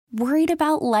Worried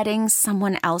about letting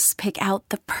someone else pick out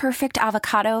the perfect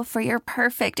avocado for your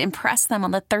perfect impress them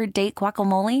on the third date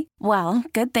guacamole? Well,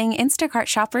 good thing Instacart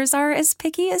shoppers are as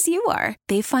picky as you are.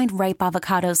 They find ripe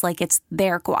avocados like it's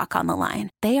their guac on the line.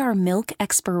 They are milk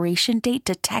expiration date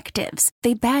detectives.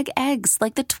 They bag eggs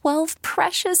like the 12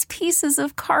 precious pieces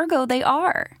of cargo they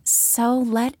are. So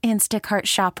let Instacart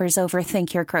shoppers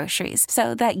overthink your groceries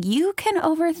so that you can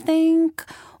overthink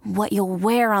what you'll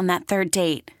wear on that third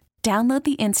date. Download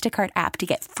the Instacart app to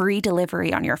get free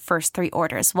delivery on your first 3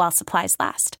 orders while supplies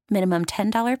last. Minimum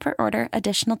 $10 per order.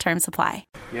 Additional terms apply.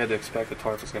 You had to expect the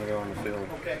tarp was going to go on the field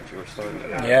if you were starting.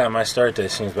 Yeah, my start day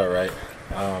seems about right.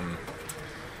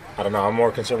 I don't know. I'm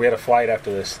more concerned. We had a flight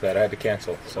after this that I had to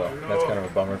cancel, so that's kind of a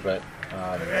bummer. But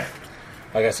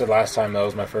like I said last time, that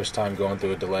was my first time going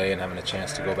through a delay and having a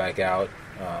chance to go back out.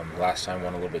 Last time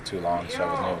went a little bit too long, so I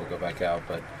wasn't able to go back out.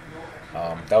 But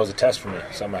that was a test for me,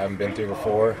 something I haven't been through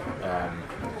before.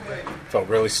 Felt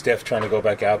really stiff trying to go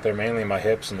back out there, mainly my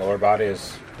hips and lower body,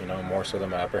 is more so than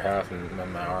my upper half and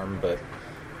my arm. But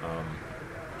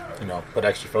put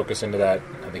extra focus into that.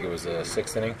 I think it was the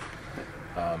 6th inning.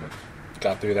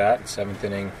 Got through that. 7th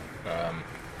inning,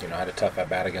 had a tough at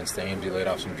bat against Ames. He laid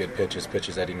off some good pitches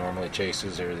that he normally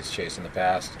chases or he's chased in the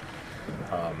past.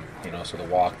 So the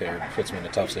walk there puts me in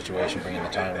a tough situation, bringing the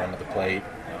tying run to the plate.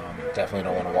 Definitely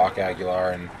don't want to walk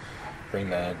Aguilar and bring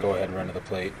the go-ahead run to the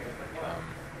plate.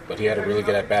 But he had a really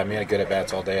good at-bat. He had good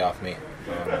at-bats all day off me.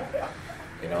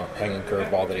 Hanging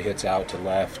curveball that he hits out to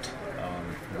left,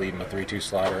 leaving a 3-2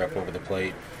 slider up over the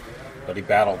plate. But he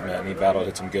battled, man. He battled,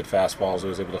 hit some good fastballs. He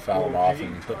was able to foul him off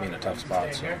and put me in a tough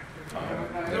spot. So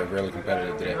they were really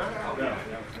competitive today.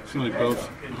 It seemed like both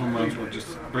home runs were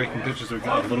just breaking pitches that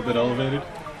got a little bit elevated.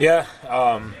 Yeah.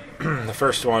 The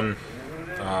first one,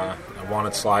 I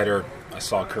wanted slider. I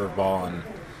saw curveball, and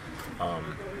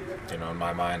in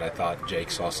my mind, I thought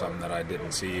Jake saw something that I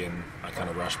didn't see, and I kind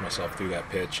of rushed myself through that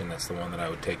pitch, and that's the one that I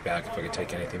would take back if I could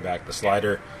take anything back. The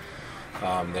slider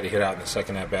that he hit out in the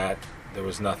second at bat, there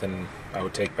was nothing I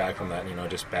would take back from that.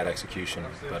 Just bad execution.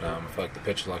 But I feel like the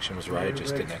pitch selection was right,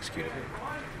 just didn't execute it.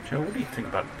 Joe, what do you think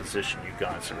about the position you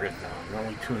guys are in now? You're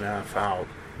only 2.5 out.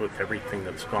 With everything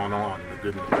that's gone on, the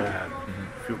good and the bad,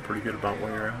 feel pretty good about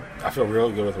where you're at? I feel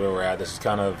real good with where we're at. This is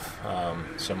kind of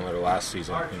similar to last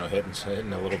season,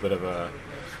 hitting a little bit of a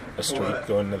streak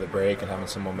going into the break and having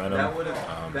some momentum,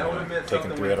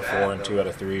 taking 3 out of 4 and 2 out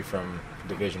of 3 from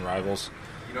division rivals.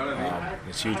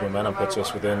 This huge momentum puts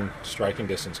us within striking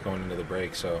distance going into the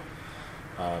break, so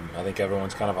I think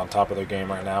everyone's kind of on top of their game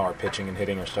right now. Our pitching and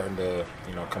hitting are starting to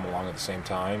come along at the same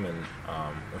time, and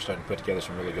we're starting to put together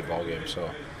some really good ball games. So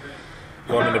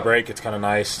going into break, it's kind of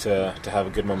nice to have a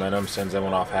good momentum, sends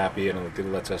everyone off happy, and it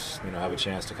lets us have a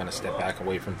chance to kind of step back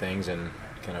away from things and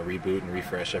kind of reboot and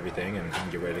refresh everything and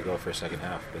get ready to go for a second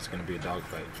half. It's going to be a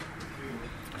dogfight.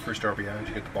 First RBI, did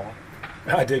you get the ball?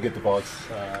 I did get the ball.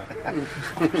 So I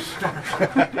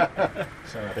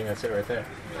think that's it right there.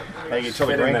 Hey, you tell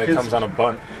the that it comes on a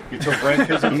bunt. You tell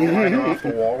grandkids it's a liner off the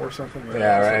wall or something?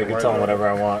 Yeah, right. I can tell them whatever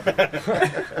I want. You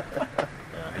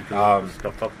can look this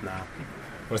stuff up now.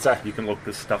 What's that? You can look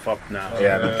this stuff up now.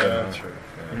 Yeah, that's true.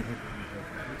 Yeah.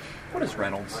 What has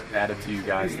Reynolds added to you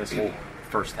guys this whole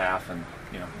first half, and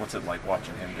what's it like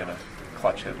watching him get a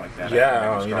clutch hit like that?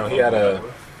 Yeah,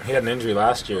 he had an injury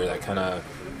last year that kind of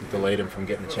delayed him from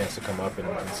getting a chance to come up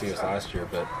and see us last year.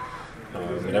 But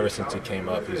ever since he came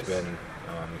up, he's been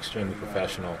extremely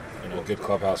professional. Good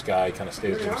clubhouse guy. He kind of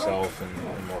stays to himself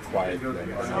and more quiet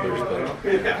than others.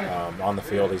 But on the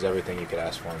field, he's everything you could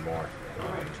ask for and more.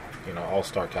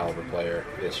 All-star caliber player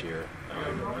this year.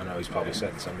 I know he's probably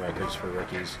setting some records for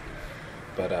rookies,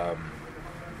 but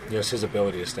it's his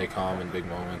ability to stay calm in big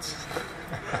moments.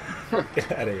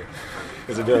 Get out of here.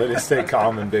 His ability to stay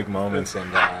calm in big moments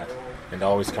and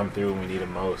always come through when we need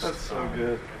him most. That's so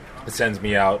good. It sends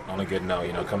me out on a good note,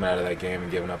 coming out of that game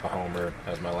and giving up a homer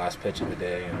as my last pitch of the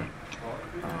day, and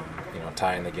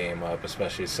tying the game up,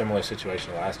 especially a similar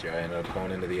situation last year. I ended up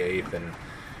going into the 8th and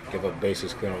give up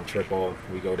bases clearing triple.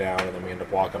 We go down and then we end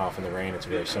up walking off in the rain. It's a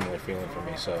very similar feeling for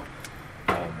me. So,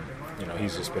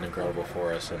 he's just been incredible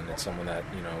for us, and it's someone that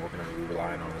we're going to be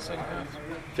relying on in the second half.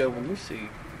 Joe, when you see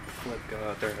Flip go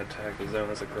out there and attack the zone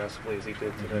as aggressively as he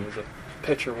did today, as a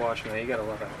pitcher watching that, you got to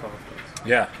love that confidence.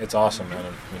 Yeah, it's awesome, man.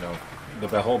 And,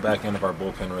 the whole back end of our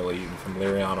bullpen, really, even from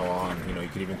Liriano on, you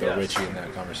could even throw Richie in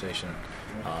that conversation.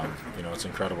 It's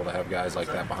incredible to have guys like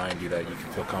that behind you that you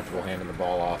can feel comfortable handing the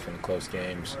ball off in close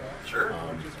games.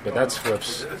 But that's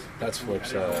Flip's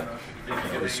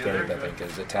his strength, I think,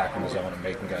 is attacking the zone and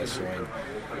making guys swing.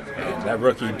 And that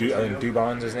rookie, I think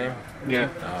Dubon's his name. Yeah.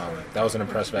 That was an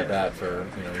impressive at bat for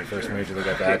your first major league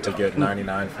at bat to get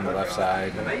 99 from the left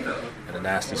side and a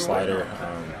nasty slider.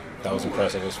 That was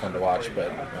impressive. It was fun to watch,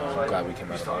 but I'm glad we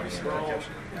came out of it.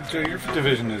 So your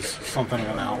division is something of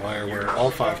an outlier where all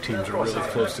 5 teams are really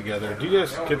close together. Do you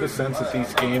guys get the sense that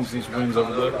these games, these wins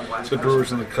over the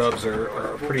Brewers and the Cubs are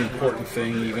a pretty important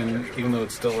thing, even though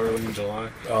it's still early in July?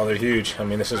 Oh, they're huge. I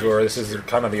mean, this is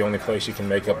kind of the only place you can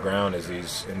make up ground is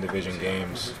these in-division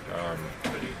games.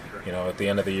 At the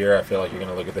end of the year, I feel like you're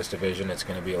going to look at this division. It's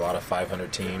going to be a lot of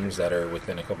 500 teams that are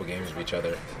within a couple games of each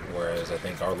other, whereas I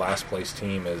think our last place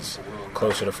team is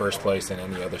closer to first place than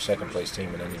any other second place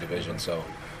team in any division. So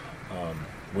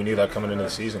we knew that coming into the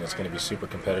season. It's going to be super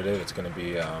competitive. It's going to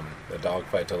be a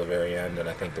dogfight till the very end, and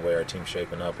I think the way our team's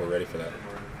shaping up, we're ready for that.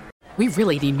 We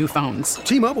really need new phones.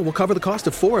 T-Mobile will cover the cost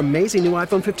of 4 amazing new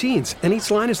iPhone 15s, and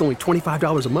each line is only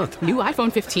 $25 a month. New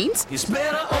iPhone 15s? It's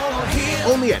better over here.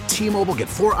 Only at T-Mobile, get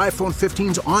 4 iPhone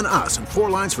 15s on us and 4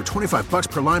 lines for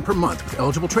 $25 per line per month with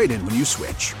eligible trade-in when you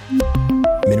switch.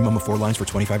 Minimum of 4 lines for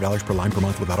 $25 per line per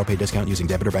month with autopay discount using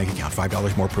debit or bank account.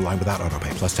 $5 more per line without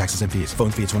autopay, plus taxes and fees. Phone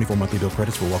fee at 24 monthly bill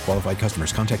credits for well-qualified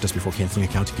customers. Contact us before canceling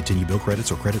account to continue bill credits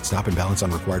or credit stop and balance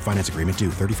on required finance agreement due.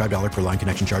 $35 per line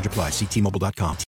connection charge applies. See T-Mobile.com.